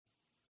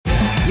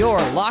Your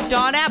Locked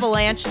On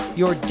Avalanche,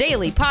 your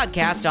daily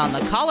podcast on the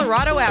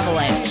Colorado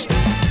Avalanche.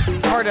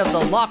 Part of the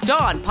Locked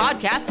On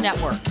Podcast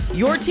Network,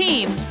 your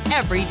team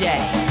every day.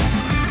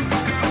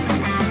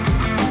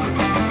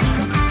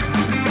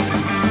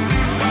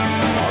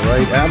 All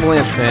right,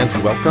 Avalanche fans,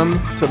 welcome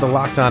to the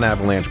Locked On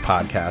Avalanche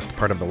podcast,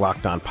 part of the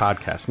Locked On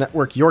Podcast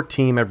Network, your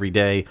team every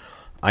day.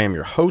 I am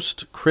your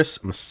host, Chris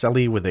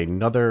Maselli, with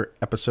another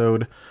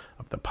episode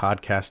of the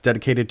podcast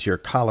dedicated to your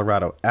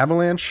Colorado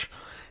Avalanche.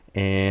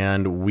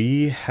 And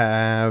we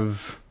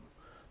have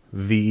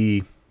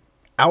the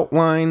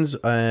outlines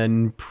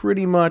and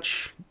pretty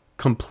much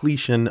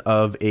completion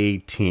of a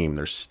team.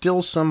 There's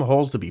still some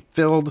holes to be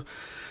filled,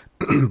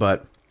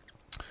 but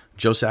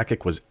Joe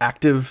Sakic was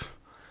active,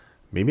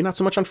 maybe not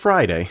so much on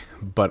Friday,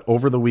 but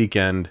over the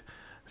weekend,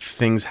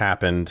 things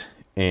happened,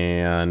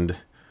 and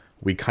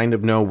we kind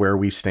of know where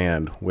we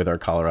stand with our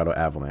Colorado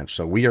Avalanche.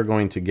 So we are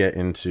going to get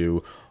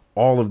into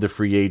all of the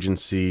free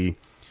agency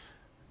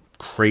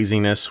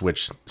craziness,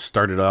 which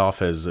started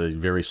off as a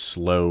very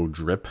slow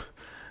drip,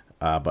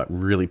 but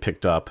really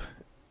picked up,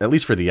 at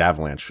least for the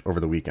Avalanche,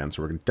 over the weekend.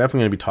 So we're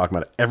definitely going to be talking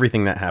about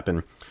everything that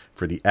happened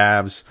for the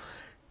Avs,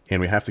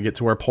 and we have to get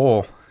to our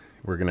poll.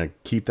 We're going to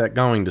keep that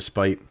going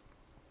despite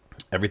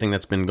everything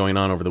that's been going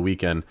on over the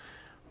weekend,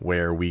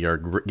 where we are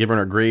giving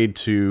our grade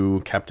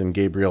to Captain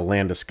Gabriel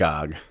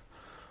Landeskog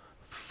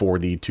for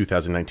the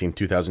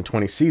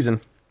 2019-2020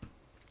 season.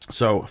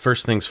 So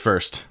first things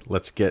first,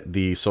 let's get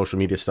the social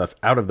media stuff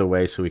out of the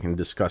way so we can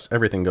discuss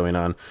everything going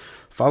on.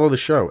 Follow the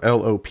show,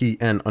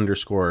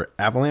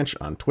 LOPN_Avalanche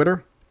on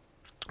Twitter,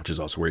 which is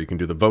also where you can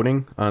do the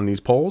voting on these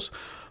polls.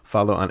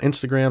 Follow on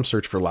Instagram,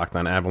 search for Locked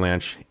On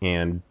Avalanche,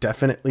 and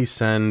definitely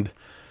send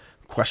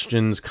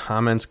questions,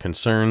 comments,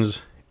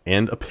 concerns,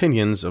 and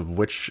opinions, of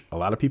which a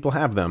lot of people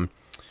have them,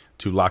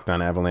 to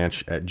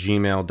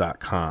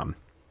lockedonavalanche@gmail.com.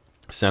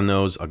 Send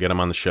those, I'll get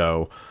them on the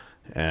show,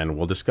 and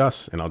we'll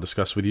discuss, and I'll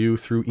discuss with you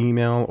through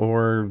email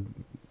or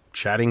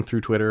chatting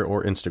through Twitter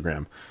or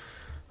Instagram.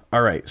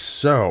 All right,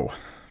 so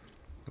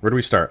where do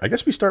we start? I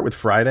guess we start with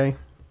Friday,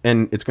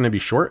 and it's going to be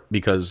short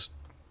because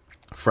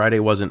Friday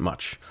wasn't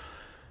much.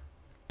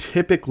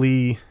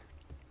 Typically,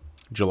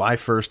 July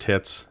 1st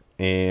hits,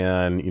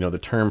 and the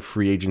term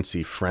free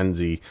agency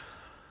frenzy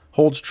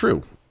holds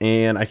true.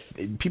 And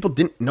people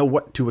didn't know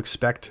what to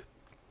expect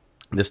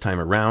this time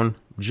around,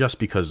 just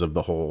because of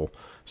the whole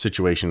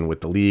situation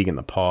with the league and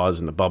the pause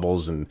and the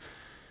bubbles, and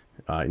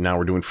now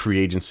we're doing free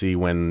agency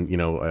when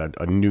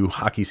a new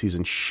hockey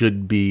season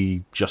should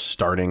be just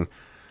starting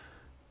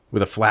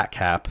with a flat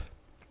cap.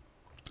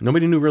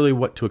 Nobody knew really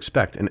what to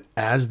expect, and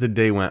as the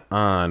day went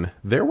on,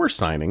 there were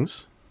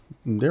signings.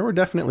 There were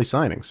definitely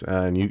signings,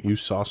 and you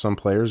saw some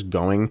players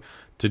going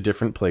to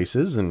different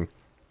places and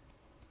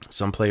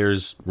some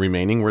players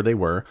remaining where they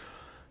were.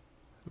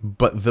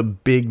 But the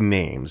big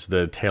names,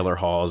 the Taylor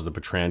Halls, the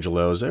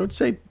Pietrangelos, I would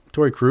say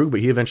Torrey Krug, but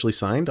he eventually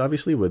signed,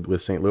 obviously,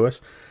 with St.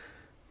 Louis.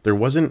 There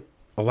wasn't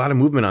a lot of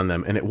movement on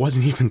them, and it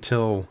wasn't even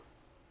till,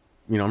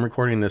 I'm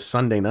recording this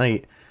Sunday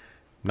night,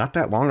 not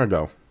that long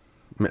ago,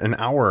 an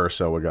hour or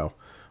so ago,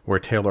 where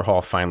Taylor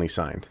Hall finally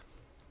signed.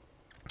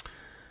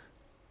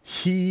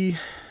 He,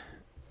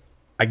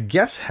 I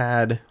guess,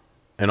 had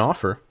an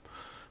offer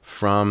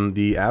from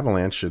the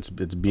Avalanche. It's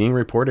being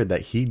reported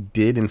that he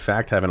did, in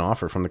fact, have an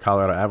offer from the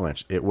Colorado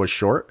Avalanche. It was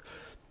short,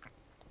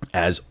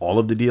 as all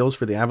of the deals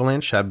for the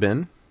Avalanche have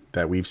been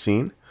that we've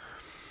seen.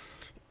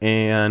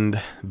 And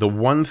the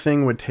one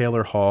thing with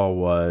Taylor Hall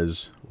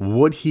was,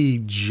 would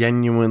he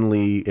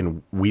genuinely,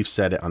 and we've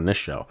said it on this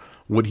show,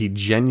 would he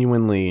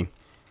genuinely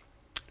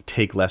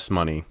take less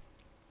money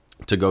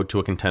to go to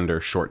a contender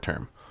short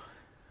term?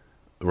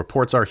 The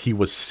reports are he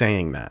was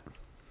saying that.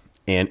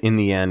 And in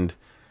the end,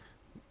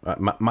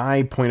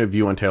 my point of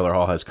view on Taylor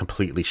Hall has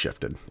completely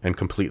shifted and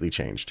completely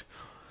changed.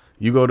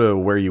 You go to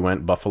where you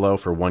went, Buffalo,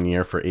 for 1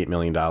 year for $8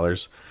 million.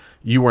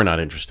 You were not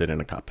interested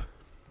in a cup.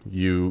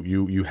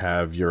 You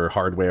have your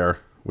hardware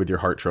with your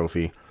Hart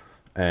Trophy,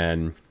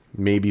 and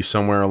maybe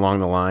somewhere along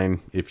the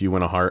line, if you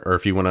win a Hart or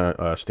if you win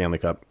a Stanley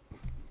Cup,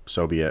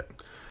 so be it.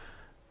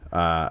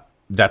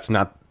 That's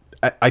not.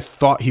 I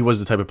thought he was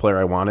the type of player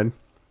I wanted.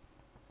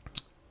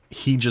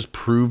 He just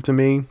proved to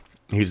me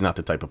he's not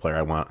the type of player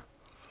I want.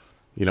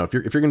 If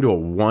you're gonna do a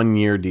 1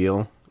 year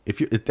deal,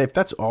 if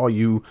that's all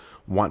you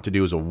want to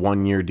do is a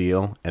 1 year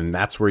deal, and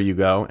that's where you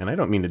go. And I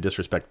don't mean to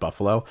disrespect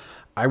Buffalo.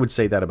 I would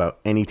say that about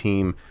any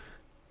team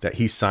that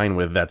he signed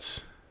with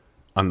that's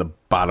on the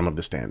bottom of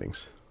the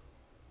standings.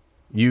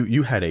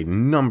 You had a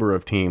number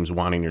of teams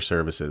wanting your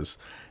services,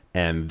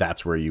 and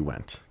that's where you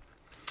went.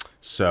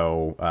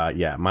 So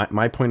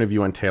my point of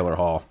view on Taylor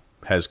Hall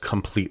has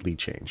completely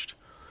changed.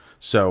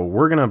 So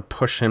we're going to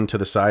push him to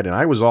the side, and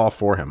I was all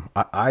for him.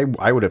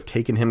 I would have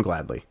taken him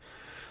gladly.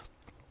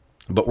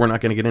 But we're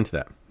not going to get into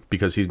that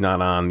because he's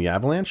not on the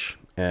Avalanche,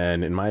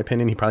 and in my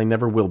opinion, he probably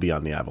never will be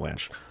on the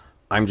Avalanche.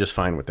 I'm just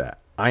fine with that.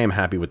 I am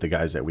happy with the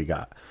guys that we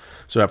got.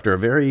 So after a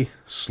very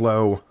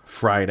slow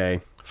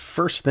Friday,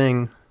 first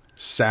thing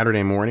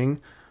Saturday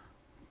morning,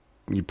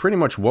 you pretty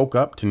much woke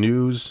up to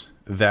news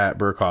that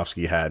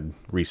Burakovsky had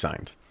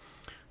re-signed.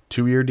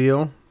 2-year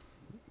deal,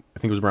 I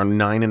think it was around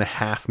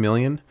 $9.5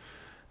 million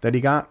that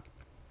he got.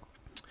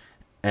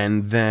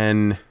 And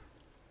then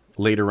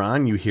later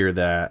on, you hear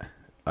that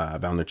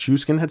Val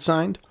Nichushkin had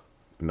signed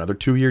another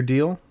 2-year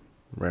deal,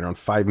 right around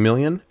 $5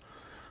 million.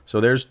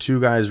 So there's two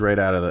guys right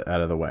out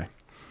of the way.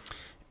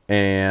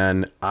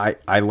 And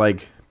I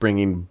like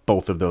bringing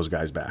both of those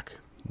guys back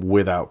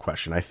without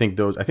question. I think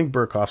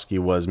Burakovsky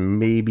was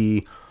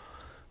maybe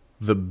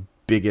the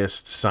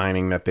biggest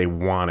signing that they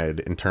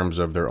wanted in terms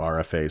of their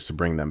RFAs to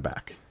bring them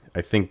back.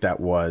 I think that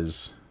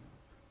was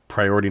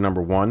priority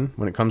number one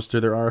when it comes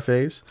to their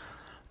RFAs.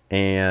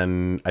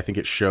 And I think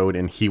it showed,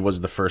 and he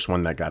was the first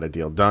one that got a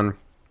deal done.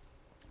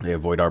 They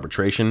avoid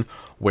arbitration,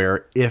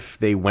 where if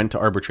they went to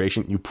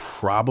arbitration, you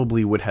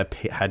probably would have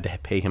had to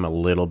pay him a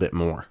little bit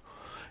more.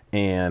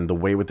 And the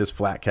way with this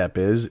flat cap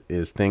is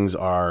things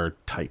are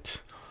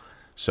tight.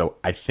 So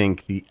I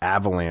think the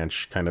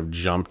Avalanche kind of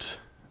jumped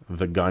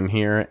the gun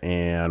here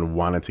and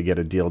wanted to get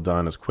a deal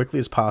done as quickly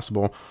as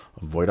possible,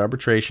 avoid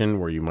arbitration,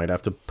 where you might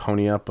have to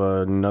pony up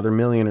another $1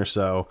 million or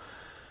so.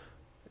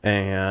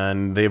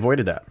 And they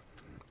avoided that.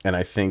 And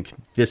I think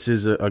this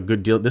is a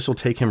good deal. This will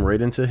take him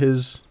right into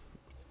his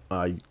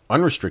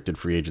unrestricted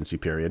free agency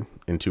period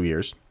in 2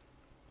 years.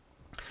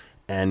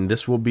 And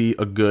this will be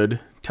a good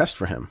test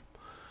for him.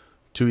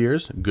 2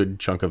 years, a good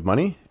chunk of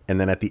money. And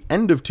then at the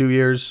end of 2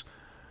 years,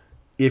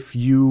 if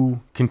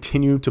you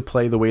continue to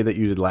play the way that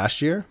you did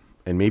last year,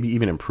 and maybe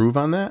even improve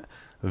on that,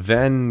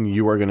 then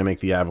you are going to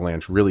make the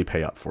Avalanche really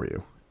pay up for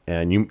you.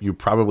 And you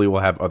probably will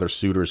have other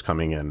suitors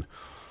coming in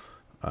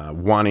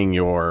wanting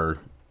your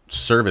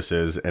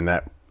services. And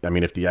that, I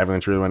mean, if the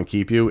Avalanche really want to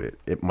keep you,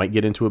 it might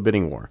get into a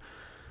bidding war.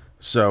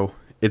 So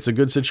it's a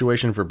good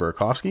situation for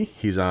Burakovsky.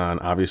 He's on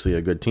obviously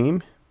a good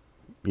team,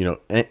 you know,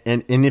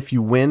 and if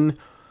you win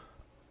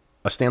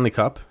a Stanley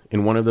Cup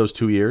in one of those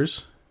 2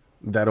 years,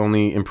 that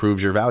only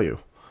improves your value.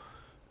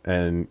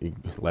 And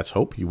let's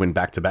hope you win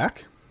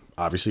back-to-back.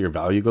 Obviously, your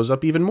value goes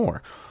up even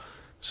more.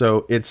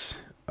 So it's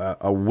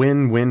a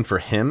win-win for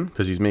him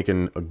because he's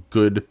making a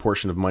good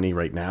portion of money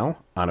right now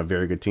on a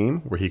very good team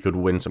where he could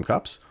win some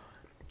cups.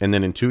 And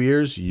then in 2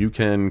 years, you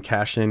can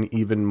cash in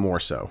even more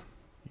so.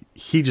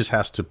 He just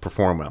has to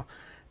perform well.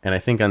 And I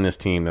think on this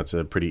team, that's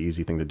a pretty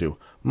easy thing to do.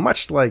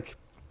 Much like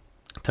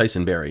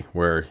Tyson Barrie,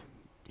 where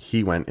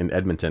he went in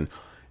Edmonton,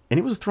 and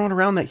it was thrown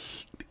around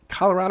that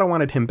Colorado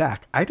wanted him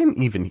back. I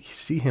didn't even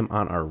see him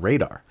on our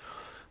radar.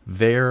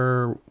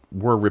 There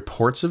were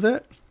reports of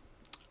it.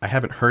 I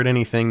haven't heard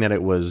anything that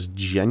it was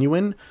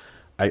genuine.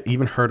 I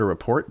even heard a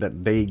report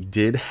that they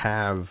did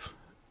have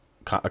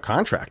a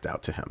contract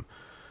out to him.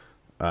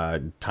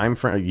 Time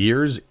for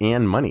years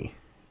and money.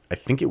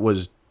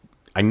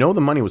 I know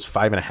the money was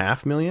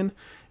 $5.5 million,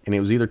 and it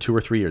was either 2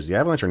 or 3 years. The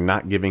Avalanche are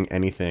not giving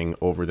anything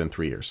over than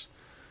 3 years.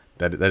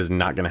 That is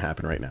not going to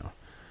happen right now.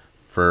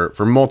 For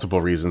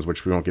multiple reasons,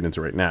 which we won't get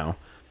into right now.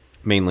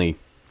 Mainly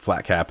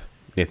flat cap,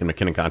 Nathan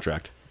MacKinnon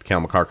contract,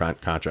 Cale Makar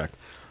contract,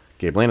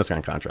 Gabe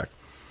Landeskog contract.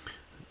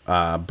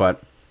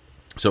 But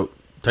so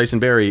Tyson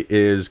Barrie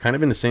is kind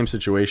of in the same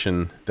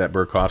situation that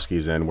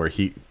Burakovsky's in, where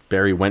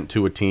Barrie went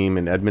to a team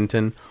in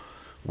Edmonton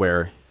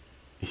where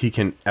he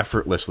can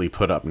effortlessly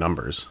put up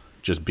numbers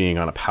just being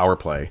on a power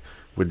play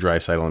with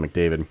Draisaitl and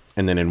McDavid.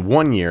 And then in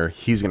 1 year,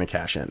 he's going to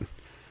cash in.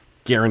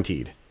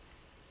 Guaranteed.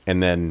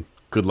 And then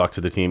good luck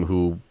to the team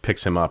who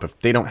picks him up. If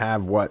they don't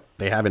have what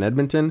they have in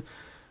Edmonton,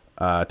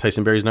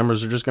 Tyson Barrie's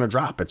numbers are just going to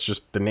drop. It's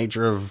just the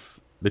nature of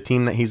the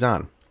team that he's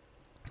on.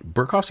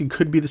 Burakovsky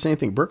could be the same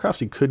thing.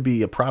 Burakovsky could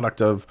be a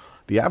product of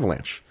the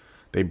Avalanche.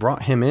 They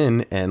brought him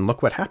in, and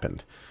look what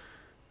happened.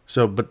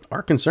 So, but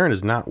our concern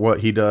is not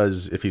what he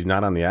does if he's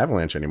not on the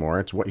Avalanche anymore.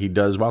 It's what he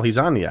does while he's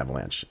on the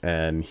Avalanche.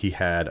 And he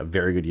had a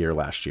very good year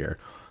last year.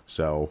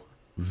 So,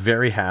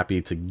 very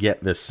happy to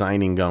get this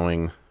signing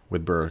going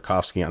with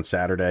Burakovsky on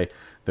Saturday.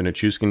 The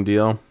Nichushkin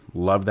deal,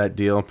 love that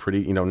deal.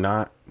 Pretty,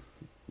 not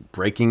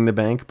breaking the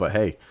bank, but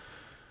hey,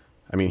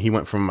 I mean, he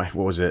went from, what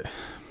was it,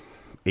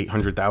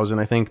 800,000,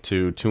 I think,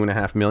 to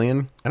 $2.5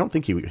 million. I don't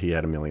think he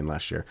had $1 million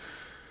last year,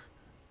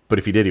 but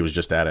if he did, he was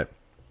just at it.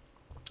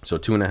 So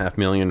 $2.5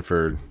 million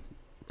for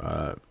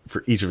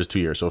each of his 2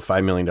 years. So a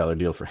 $5 million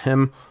deal for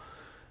him.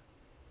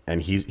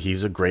 And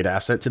he's a great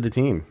asset to the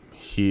team.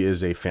 He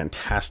is a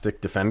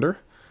fantastic defender.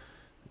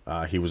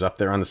 He was up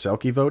there on the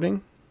Selke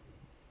voting.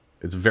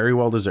 It's very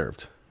well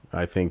deserved.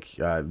 I think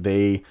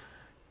they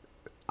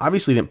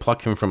obviously didn't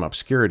pluck him from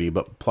obscurity,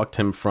 but plucked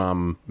him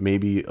from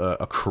maybe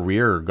a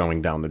career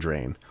going down the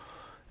drain.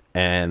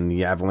 And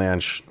the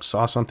Avalanche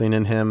saw something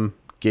in him,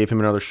 gave him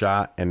another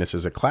shot, and this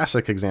is a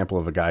classic example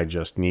of a guy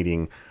just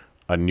needing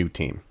a new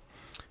team.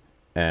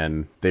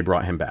 And they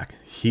brought him back.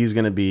 He's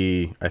going to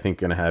be, I think,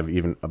 going to have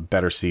even a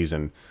better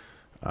season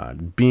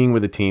being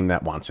with a team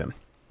that wants him.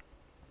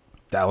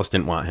 Dallas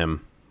didn't want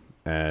him,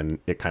 and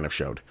it kind of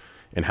showed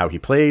in how he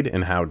played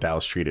and how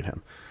Dallas treated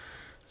him.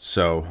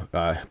 So,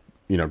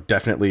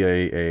 definitely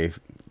a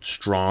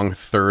strong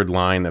third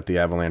line that the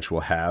Avalanche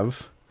will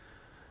have.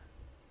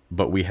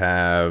 But we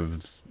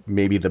have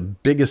maybe the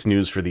biggest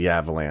news for the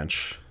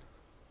Avalanche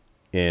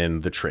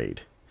in the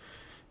trade.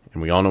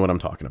 And we all know what I'm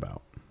talking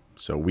about.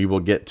 So we will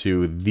get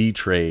to the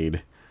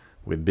trade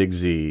with Big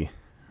Z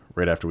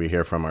right after we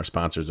hear from our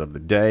sponsors of the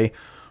day,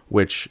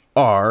 which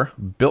are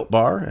Built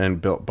Bar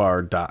and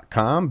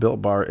BuiltBar.com.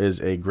 Built Bar is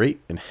a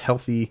great and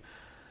healthy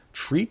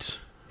treat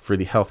for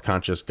the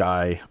health-conscious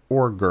guy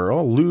or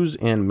girl. Lose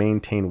and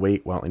maintain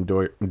weight while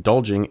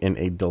indulging in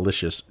a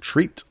delicious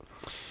treat.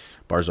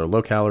 Bars are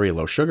low-calorie,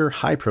 low-sugar,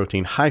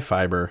 high-protein,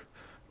 high-fiber,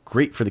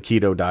 great for the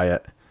keto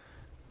diet.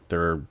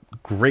 They're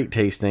great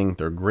tasting.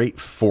 They're great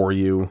for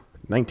you.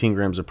 19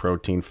 grams of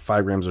protein,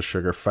 5 grams of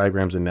sugar, 5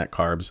 grams of net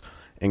carbs.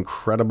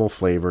 Incredible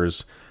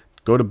flavors.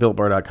 Go to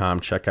BuiltBar.com.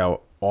 Check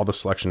out all the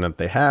selection that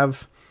they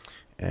have.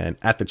 And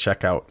at the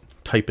checkout,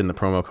 type in the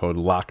promo code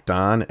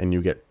LOCKEDON and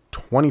you get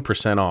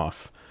 20%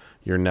 off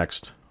your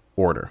next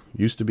order.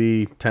 Used to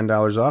be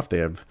 $10 off. They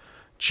have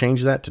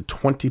changed that to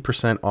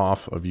 20%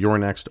 off of your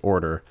next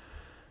order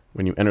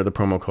when you enter the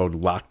promo code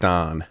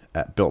LOCKEDON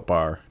at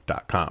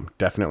BuiltBar.com.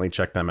 Definitely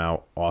check them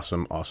out.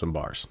 Awesome, awesome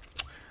bars.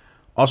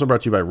 Also brought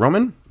to you by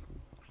Roman.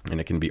 And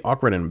it can be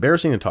awkward and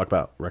embarrassing to talk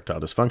about erectile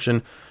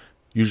dysfunction.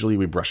 Usually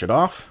we brush it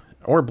off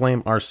or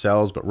blame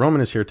ourselves, but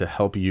Roman is here to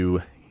help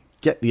you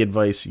get the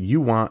advice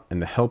you want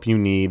and the help you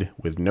need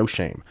with no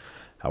shame.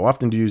 How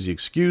often do you use the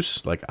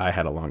excuse, like I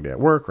had a long day at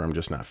work or I'm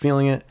just not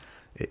feeling it?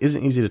 It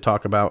isn't easy to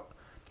talk about,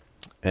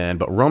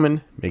 but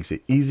Roman makes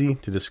it easy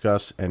to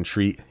discuss and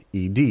treat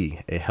ED.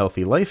 A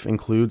healthy life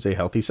includes a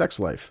healthy sex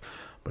life.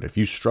 But if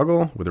you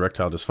struggle with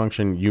erectile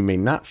dysfunction, you may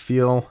not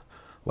feel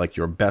like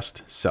your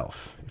best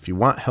self. If you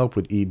want help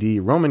with ED,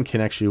 Roman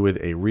connects you with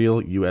a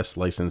real U.S.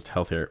 licensed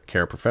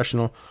healthcare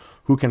professional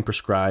who can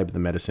prescribe the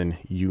medicine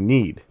you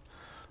need.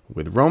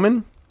 With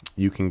Roman,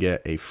 you can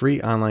get a free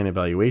online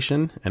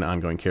evaluation and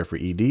ongoing care for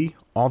ED,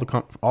 all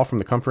from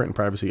the comfort and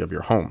privacy of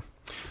your home.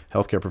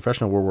 Healthcare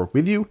professional will work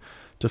with you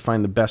to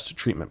find the best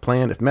treatment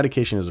plan. If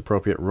medication is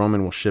appropriate,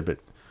 Roman will ship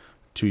it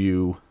to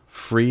you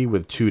free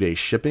with 2-day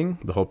shipping.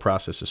 The whole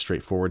process is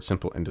straightforward,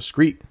 simple, and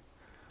discreet.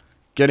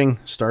 Getting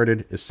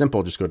started is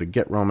simple. Just go to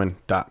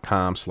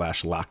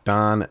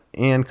getroman.com/lockedon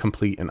and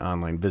complete an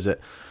online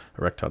visit.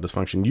 Erectile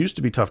dysfunction used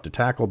to be tough to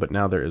tackle, but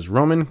now there is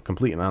Roman.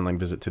 Complete an online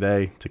visit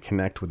today to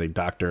connect with a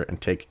doctor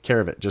and take care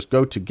of it. Just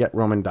go to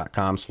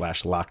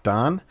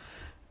getroman.com/lockedon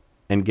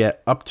and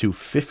get up to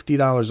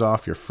 $50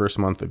 off your first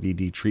month of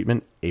ED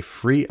treatment, a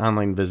free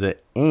online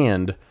visit,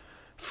 and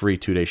free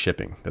 2-day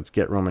shipping. That's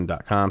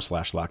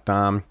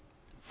getroman.com/lockedon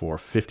for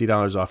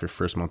 $50 off your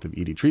first month of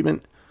ED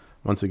treatment.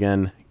 Once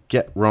again,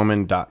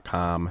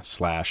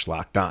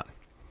 getroman.com/lockedon.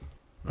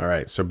 All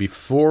right. So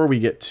before we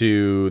get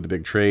to the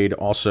big trade,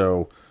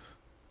 also,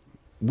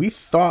 we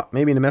thought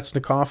maybe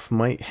Nemetsnikov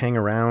might hang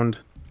around.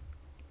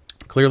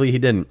 Clearly he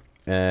didn't.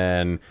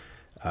 And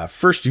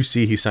first you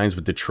see he signs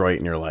with Detroit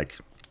and you're like,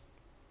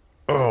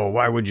 oh,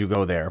 why would you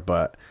go there?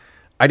 But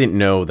I didn't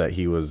know that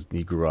he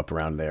grew up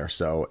around there.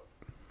 So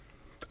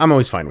I'm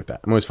always fine with that.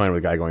 I'm always fine with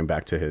a guy going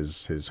back to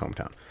his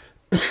hometown.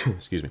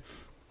 Excuse me.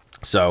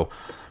 So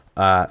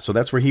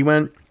that's where he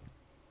went.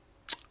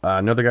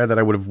 Another guy that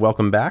I would have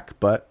welcomed back,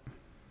 but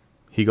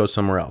he goes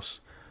somewhere else.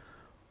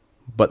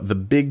 But the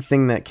big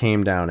thing that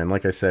came down, and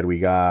like I said, we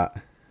got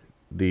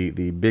the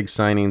big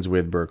signings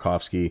with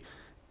Burakovsky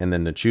and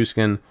then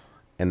Nichushkin,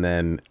 and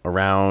then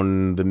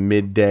around the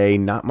midday,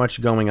 not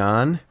much going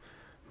on,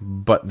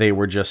 but they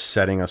were just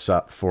setting us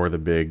up for the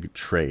big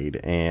trade.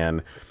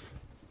 And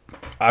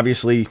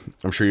obviously,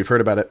 I'm sure you've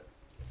heard about it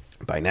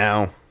by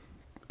now.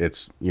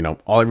 It's,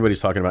 all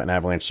everybody's talking about in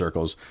Avalanche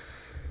circles.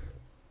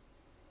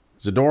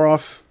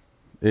 Zadorov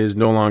is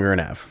no longer an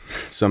Av.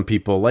 Some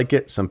people like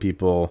it. Some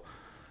people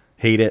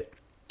hate it.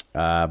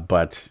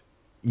 But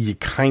you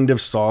kind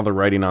of saw the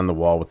writing on the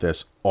wall with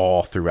this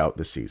all throughout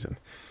the season.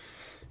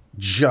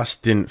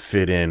 Just didn't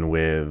fit in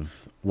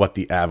with what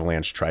the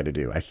Avalanche tried to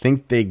do. I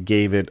think they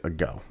gave it a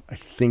go. I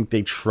think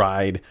they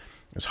tried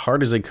as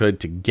hard as they could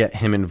to get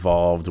him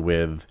involved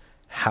with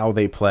how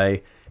they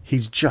play.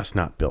 He's just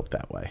not built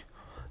that way.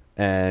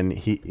 And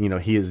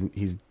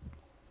he's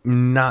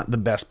not the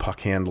best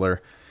puck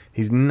handler.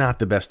 He's not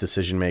the best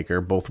decision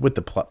maker, both with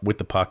the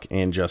puck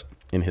and just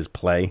in his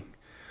play.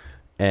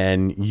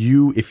 And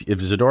if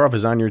Zadorov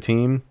is on your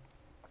team,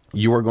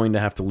 you are going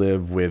to have to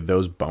live with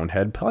those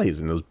bonehead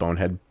plays and those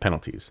bonehead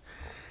penalties.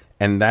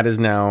 And that is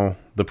now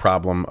the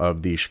problem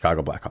of the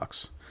Chicago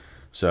Blackhawks.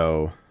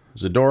 So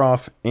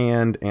Zadorov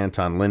and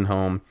Anton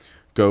Lindholm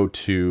go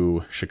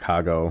to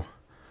Chicago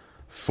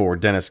for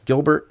Dennis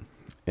Gilbert.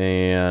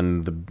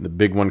 And the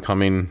big one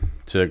coming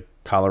to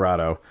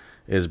Colorado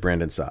is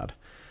Brandon Saad.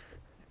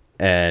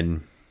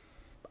 And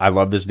I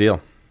love this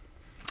deal.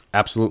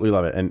 Absolutely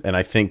love it. And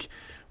I think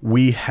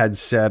we had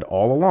said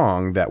all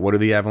along that what do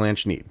the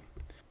Avalanche need?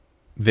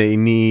 They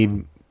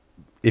need,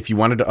 if you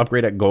wanted to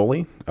upgrade at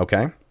goalie,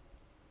 okay.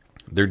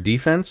 Their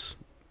defense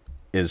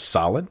is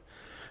solid.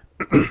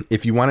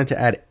 If you wanted to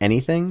add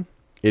anything,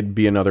 it'd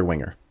be another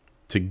winger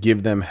to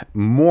give them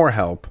more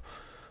help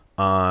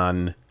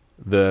on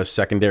the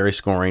secondary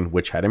scoring,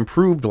 which had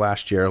improved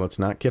last year. Let's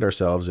not kid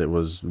ourselves. It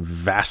was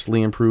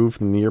vastly improved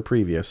from the year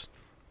previous.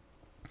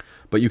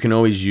 But you can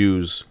always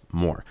use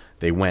more.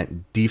 They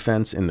went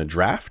defense in the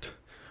draft,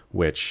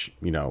 which,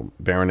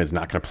 Barron is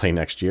not going to play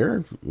next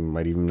year. You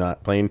might even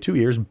not play in 2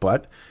 years,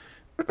 but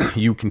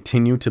you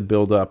continue to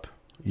build up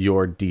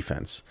your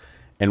defense.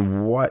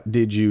 And what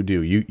did you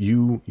do?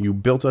 You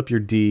built up your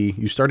D.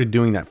 You started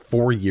doing that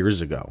 4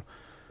 years ago.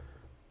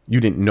 You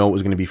didn't know it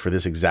was going to be for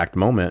this exact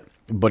moment,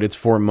 but it's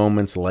for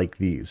moments like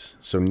these.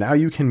 So now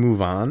you can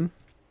move on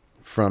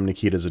from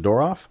Nikita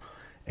Zadorov,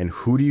 and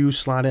who do you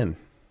slot in?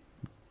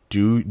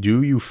 Do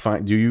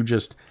you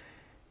just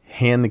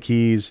hand the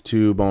keys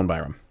to Bowen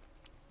Byram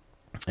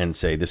and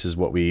say, this is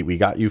what we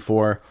got you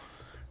for?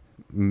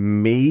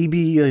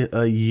 Maybe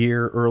a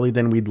year early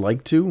than we'd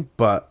like to,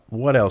 but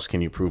what else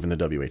can you prove in the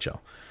WHL?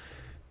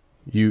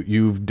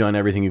 You've done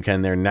everything you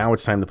can there. Now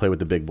it's time to play with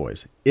the big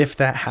boys. If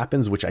that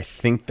happens, which I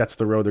think that's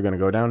the road they're going to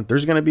go down,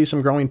 there's going to be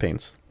some growing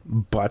pains,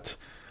 but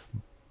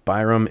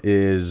Byram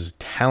is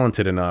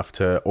talented enough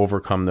to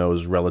overcome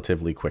those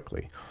relatively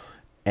quickly.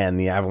 And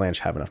the Avalanche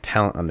have enough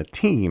talent on the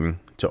team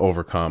to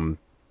overcome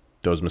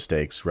those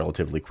mistakes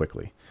relatively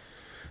quickly.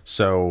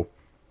 So,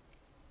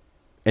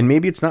 and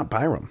maybe it's not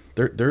Byram.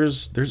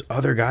 There's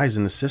other guys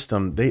in the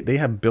system. They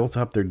have built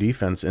up their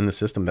defense in the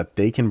system that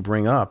they can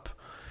bring up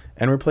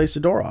and replace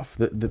Zadorov.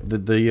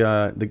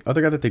 The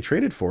other guy that they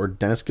traded for,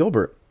 Dennis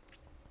Gilbert,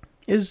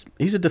 he's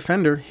a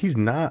defender. He's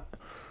not,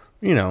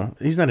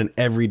 he's not an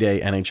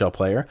everyday NHL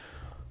player.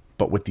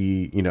 But with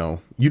you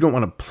don't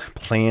want to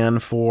plan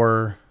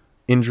for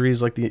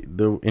injuries like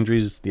the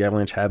injuries the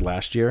Avalanche had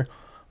last year.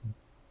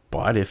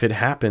 But if it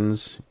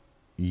happens,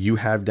 you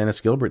have Dennis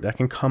Gilbert that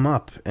can come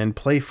up and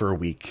play for a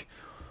week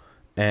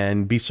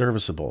and be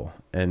serviceable,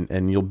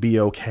 and you'll be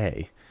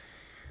okay.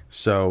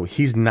 So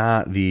he's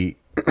not the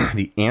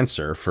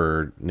answer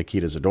for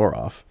Nikita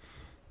Zadorov,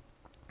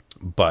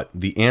 but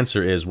the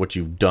answer is what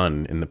you've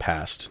done in the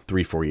past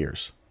 3-4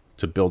 years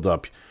to build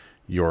up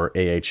your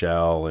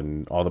AHL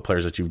and all the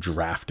players that you've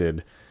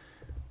drafted,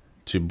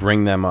 to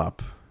bring them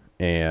up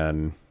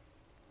and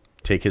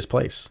take his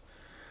place.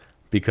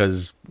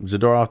 Because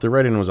Zadorov, the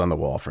writing was on the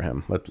wall for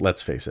him.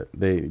 Let's face it.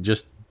 They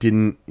just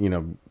didn't,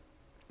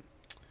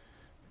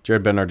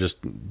 Jared Bednar just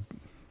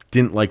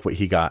didn't like what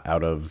he got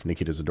out of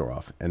Nikita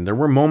Zadorov. And there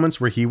were moments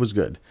where he was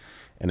good.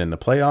 And in the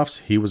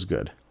playoffs, he was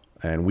good.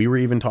 And we were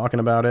even talking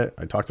about it.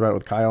 I talked about it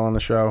with Kyle on the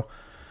show.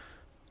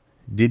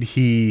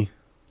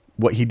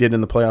 What he did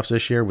in the playoffs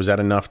this year, was that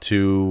enough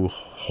to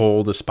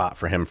hold a spot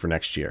for him for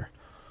next year?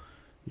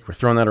 You were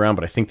throwing that around,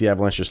 but I think the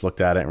Avalanche just looked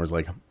at it and was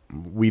like,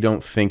 we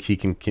don't think he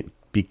can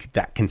be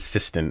that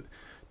consistent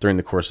during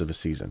the course of a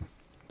season.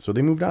 So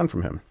they moved on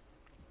from him.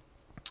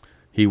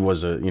 He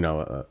was a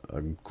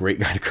great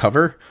guy to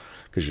cover,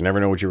 because you never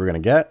know what you were going to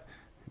get.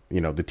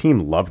 The team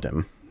loved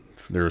him.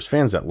 There was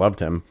fans that loved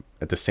him.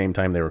 At the same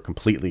time, they were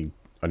completely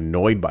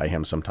annoyed by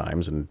him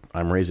sometimes, and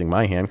I'm raising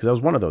my hand because I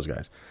was one of those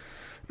guys.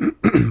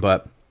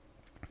 But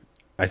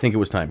I think it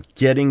was time.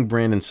 Getting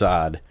Brandon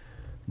Saad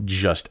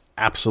just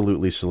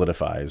absolutely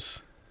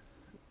solidifies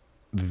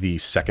the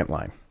second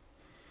line.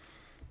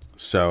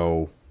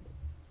 So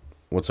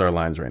what's our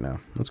lines right now?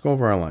 Let's go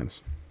over our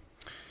lines.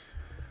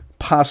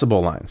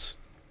 Possible lines.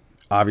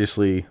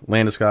 Obviously,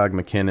 Landeskog,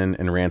 McKinnon,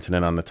 and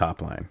Rantanen on the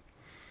top line.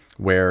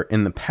 Where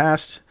in the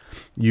past,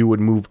 you would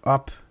move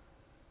up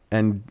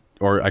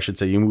or I should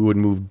say you would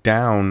move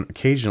down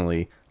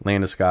occasionally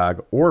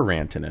Landeskog or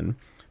Rantanen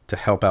to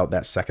help out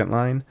that second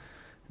line.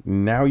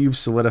 Now you've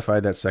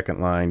solidified that second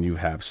line. You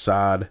have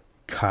Saad,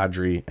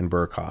 Kadri, and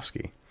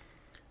Burakovsky.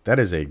 That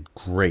is a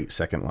great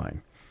second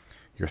line.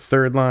 Your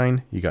third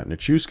line, you got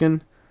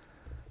Nichushkin,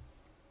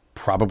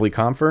 probably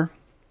Comfer,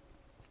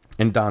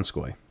 and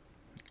Donskoy.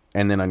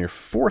 And then on your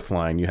fourth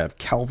line, you have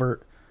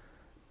Calvert,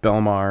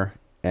 Belmar,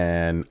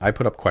 and I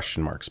put up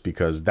question marks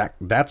because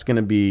that's going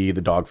to be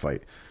the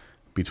dogfight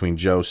between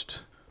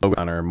Jost,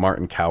 Logan,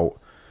 Martin Kaut.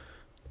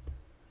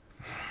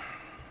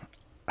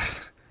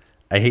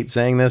 I hate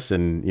saying this,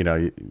 and you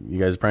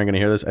guys are probably going to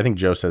hear this. I think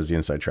Jost has the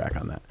inside track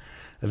on that.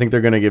 I think they're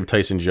going to give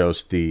Tyson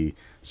Jost the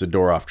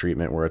Zadorov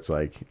treatment, where it's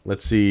like,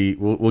 let's see,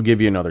 we'll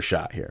give you another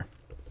shot here.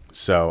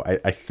 So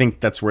I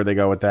think that's where they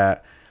go with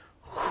that.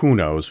 Who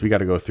knows? We got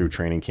to go through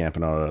training camp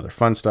and all that other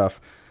fun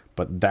stuff,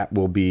 but that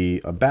will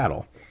be a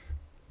battle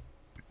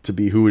to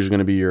be who is going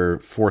to be your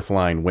fourth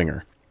line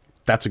winger.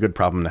 That's a good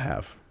problem to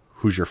have.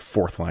 Who's your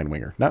fourth line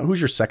winger? Not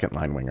who's your second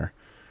line winger,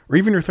 or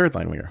even your third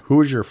line winger.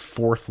 Who is your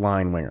fourth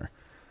line winger?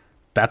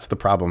 That's the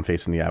problem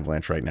facing the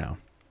Avalanche right now.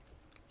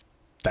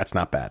 That's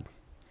not bad.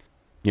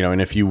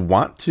 And if you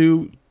want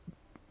to,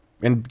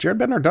 and Jared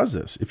Bednar does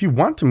this, if you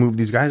want to move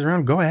these guys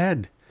around, go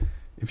ahead.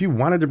 If you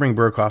wanted to bring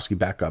Burakovsky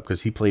back up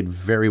because he played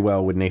very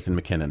well with Nathan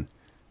McKinnon,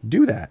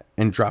 do that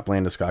and drop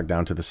Landeskog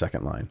down to the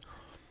second line.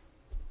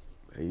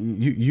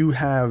 You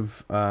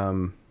have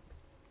an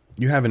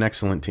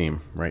excellent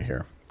team right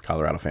here,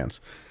 Colorado fans.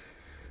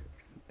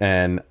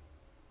 And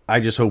I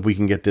just hope we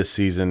can get this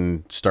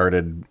season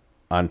started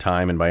on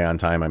time, and by on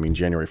time I mean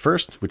January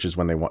 1st, which is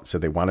when they said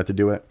they wanted to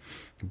do it.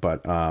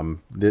 But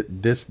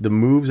the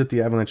moves that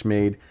the Avalanche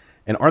made,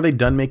 and are they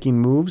done making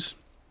moves?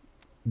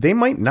 They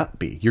might not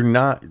be. You're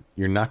not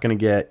going to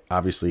get,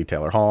 obviously,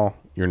 Taylor Hall.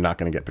 You're not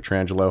going to get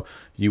Pietrangelo.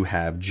 You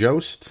have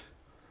Jost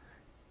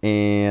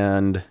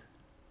and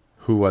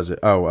who was it?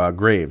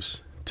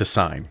 Graves to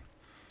sign.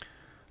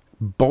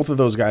 Both of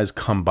those guys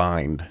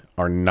combined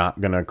are not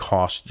going to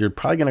cost. You're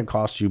probably going to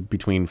cost you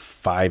between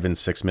 $5 and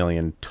 $6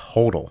 million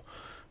total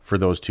for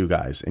those two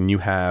guys, and you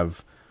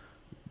have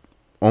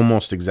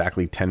almost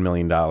exactly $10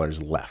 million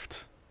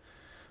left.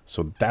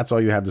 So that's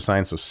all you have to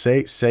sign. So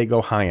say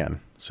go high end.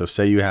 So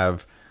say you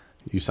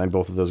sign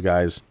both of those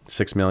guys,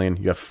 $6 million.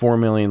 You have $4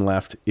 million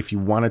left. If you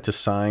wanted to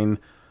sign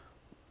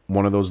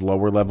one of those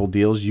lower level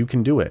deals, you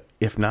can do it.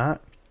 If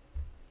not,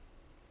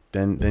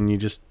 then you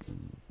just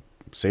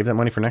save that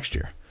money for next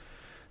year,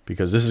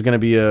 because this is going to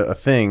be a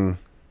thing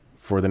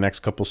for the next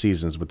couple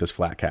seasons with this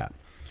flat cap.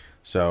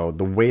 So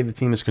the way the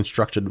team is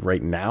constructed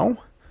right now,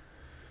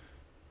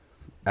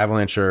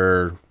 Avalanche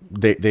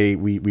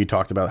we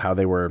talked about how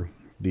they were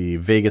the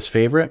Vegas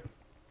favorite.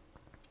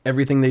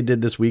 Everything they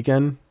did this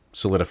weekend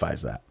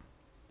solidifies that.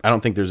 I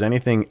don't think there's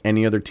anything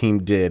any other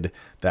team did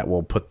that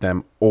will put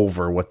them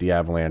over what the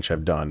Avalanche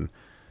have done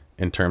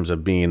in terms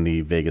of being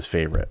the Vegas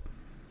favorite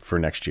for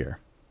next year.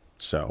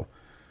 So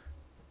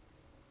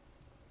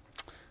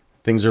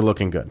things are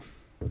looking good.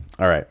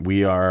 All right,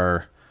 we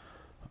are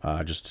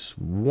just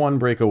one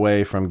break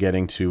away from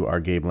getting to our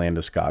Gabe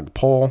Landeskog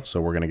poll, so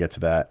we're going to get to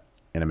that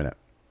in a minute.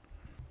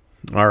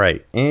 All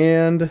right,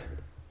 and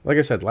like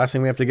I said, last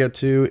thing we have to get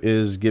to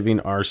is giving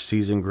our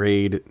season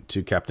grade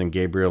to Captain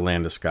Gabriel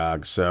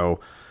Landeskog. So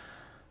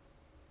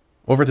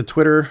over at the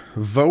Twitter,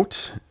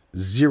 vote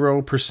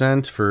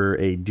 0% for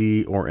a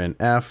D or an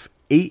F,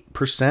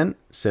 8%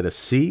 said a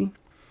C,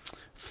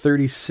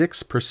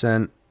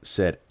 36%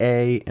 said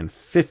A, and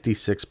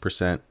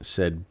 56%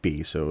 said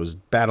B. So it was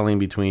battling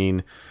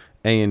between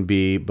A and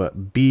B,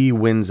 but B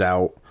wins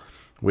out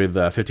with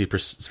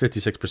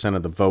 56%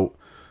 of the vote.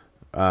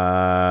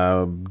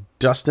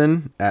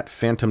 Dustin at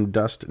Phantom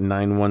Dust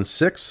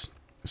 916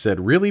 said,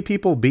 "Really,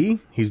 people, B?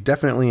 He's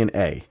definitely an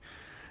A."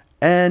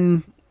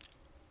 And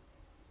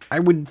I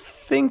would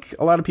think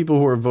a lot of people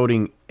who are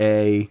voting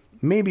A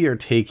maybe are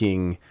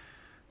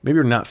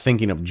not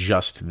thinking of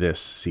just this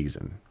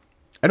season.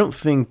 I don't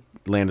think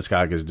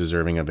Landeskog is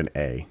deserving of an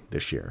A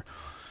this year.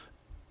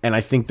 And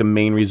I think the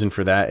main reason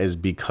for that is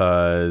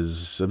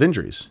because of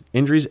injuries.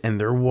 And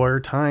there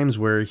were times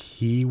where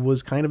he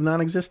was kind of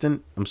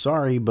non-existent. I'm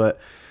sorry, but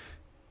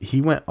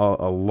he went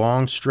a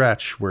long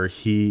stretch where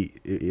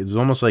it was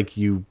almost like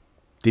you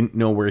didn't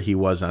know where he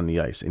was on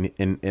the ice.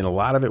 And a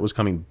lot of it was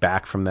coming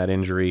back from that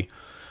injury.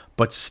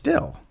 But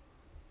still,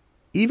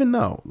 even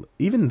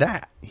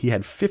that, he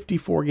had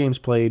 54 games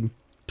played,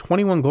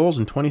 21 goals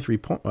and 23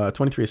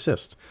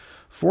 assists,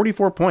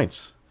 44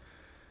 points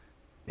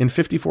in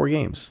 54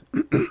 games.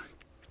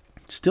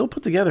 Still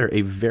put together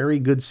a very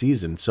good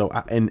season. So,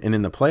 and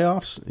in the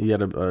playoffs, he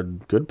had a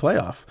good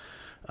playoff.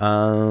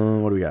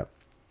 What do we got?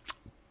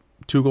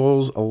 2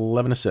 goals,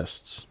 11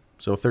 assists.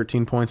 So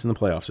 13 points in the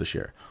playoffs this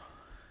year.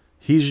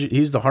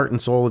 He's the heart and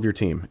soul of your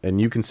team.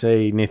 And you can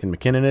say Nathan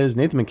MacKinnon is.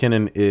 Nathan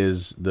MacKinnon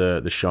is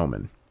the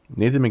showman.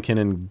 Nathan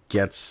MacKinnon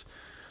gets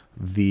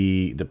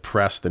the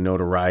press, the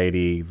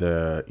notoriety,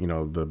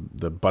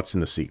 the butts in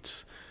the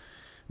seats.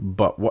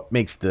 But what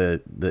makes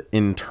the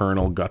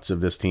internal guts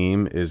of this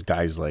team is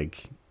guys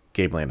like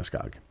Gabe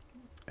Landeskog.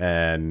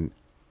 And,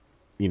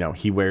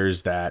 he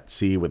wears that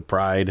C with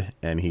pride,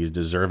 and he's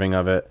deserving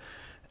of it.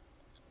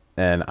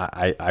 And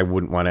I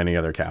wouldn't want any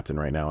other captain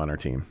right now on our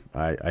team.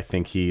 I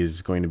think he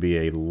is going to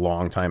be a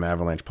long-time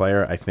Avalanche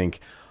player. I think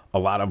a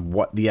lot of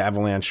what the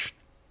Avalanche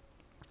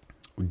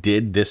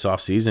did this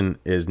offseason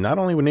is not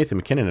only with Nathan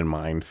MacKinnon in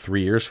mind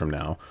 3 years from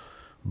now,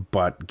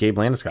 but Gabe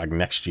Landeskog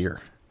next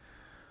year.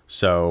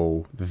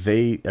 So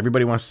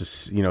everybody wants to,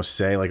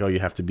 say like, oh, you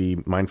have to be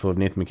mindful of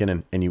Nathan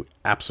MacKinnon, and you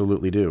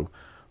absolutely do.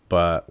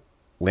 But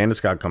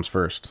Landeskog comes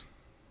first,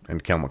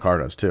 and Cale Makar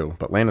does too.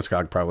 But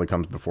Landeskog probably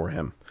comes before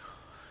him.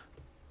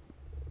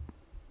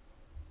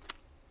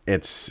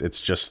 It's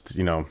just,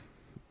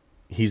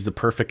 he's the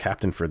perfect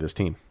captain for this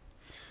team.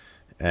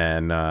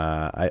 And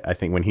I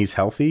think when he's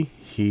healthy,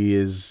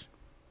 you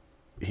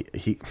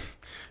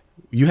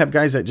have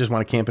guys that just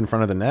want to camp in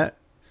front of the net.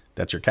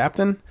 That's your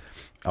captain.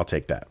 I'll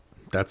take that.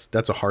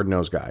 That's a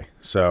hard-nosed guy.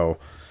 So,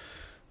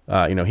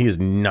 he is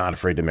not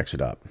afraid to mix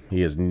it up.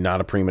 He is not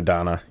a prima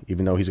donna,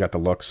 even though he's got the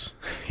looks.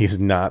 He's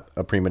not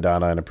a prima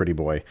donna and a pretty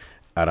boy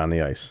out on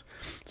the ice.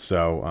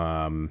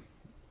 So,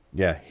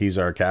 he's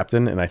our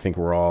captain, and I think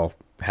we're all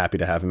happy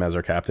to have him as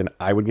our captain.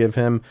 I would give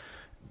him,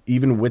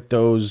 even with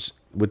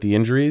the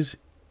injuries,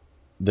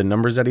 the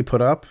numbers that he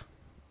put up,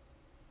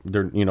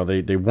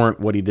 they weren't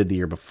what he did the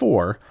year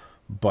before,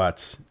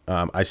 but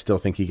I still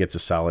think he gets a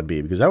solid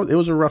B, because it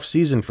was a rough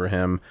season for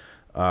him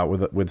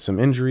with some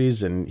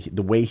injuries, and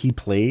the way he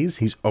plays,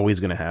 he's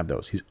always going to have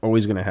those. He's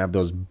always going to have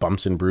those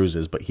bumps and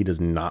bruises, but he does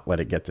not let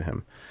it get to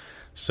him.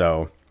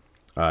 So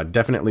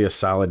definitely a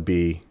solid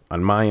B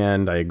on my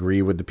end. I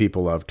agree with the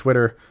people of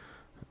Twitter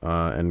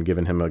and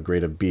giving him a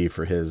grade of B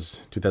for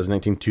his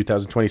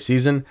 2019-2020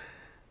 season.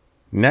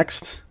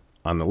 Next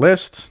on the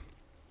list,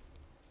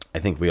 I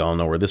think we all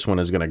know where this one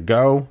is going to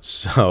go.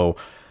 So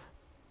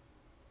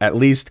at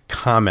least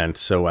comment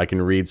so I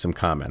can read some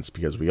comments,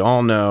 because we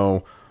all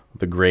know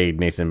the grade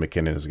Nathan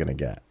MacKinnon is going to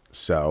get.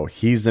 So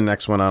he's the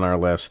next one on our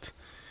list,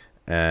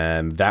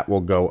 and that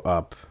will go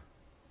up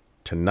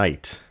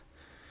tonight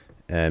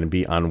and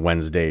be on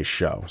Wednesday's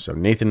show. So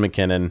Nathan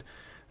MacKinnon,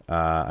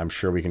 I'm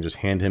sure we can just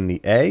hand him the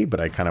A, but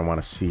I kind of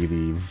want to see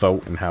the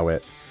vote and how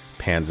it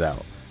pans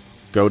out.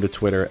 Go to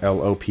Twitter,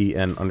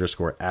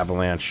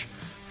 LOPN_Avalanche,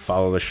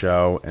 follow the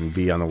show, and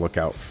be on the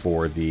lookout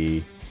for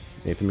the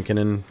Nathan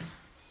MacKinnon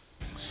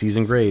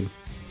season grade.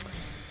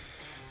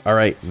 All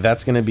right,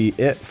 that's going to be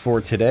it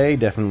for today.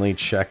 Definitely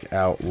check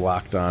out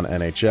Locked On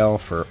NHL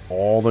for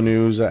all the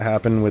news that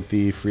happened with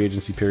the free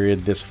agency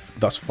period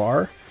thus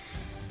far.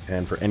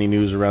 And for any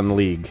news around the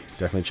league,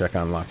 definitely check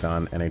on Locked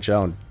On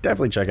NHL. And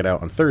definitely check it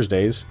out on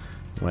Thursdays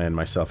when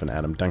myself and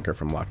Adam Dunker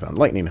from Locked On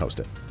Lightning host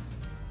it.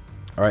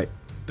 All right,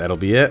 that'll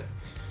be it.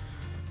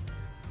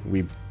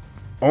 We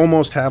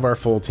almost have our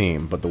full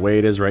team, but the way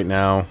it is right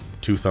now,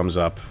 2 thumbs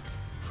up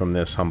from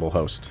this humble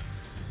host.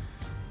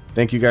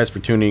 Thank you guys for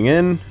tuning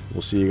in.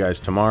 We'll see you guys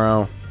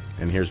tomorrow.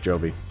 And here's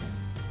Jovi.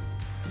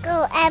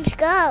 Go, Abs,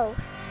 go.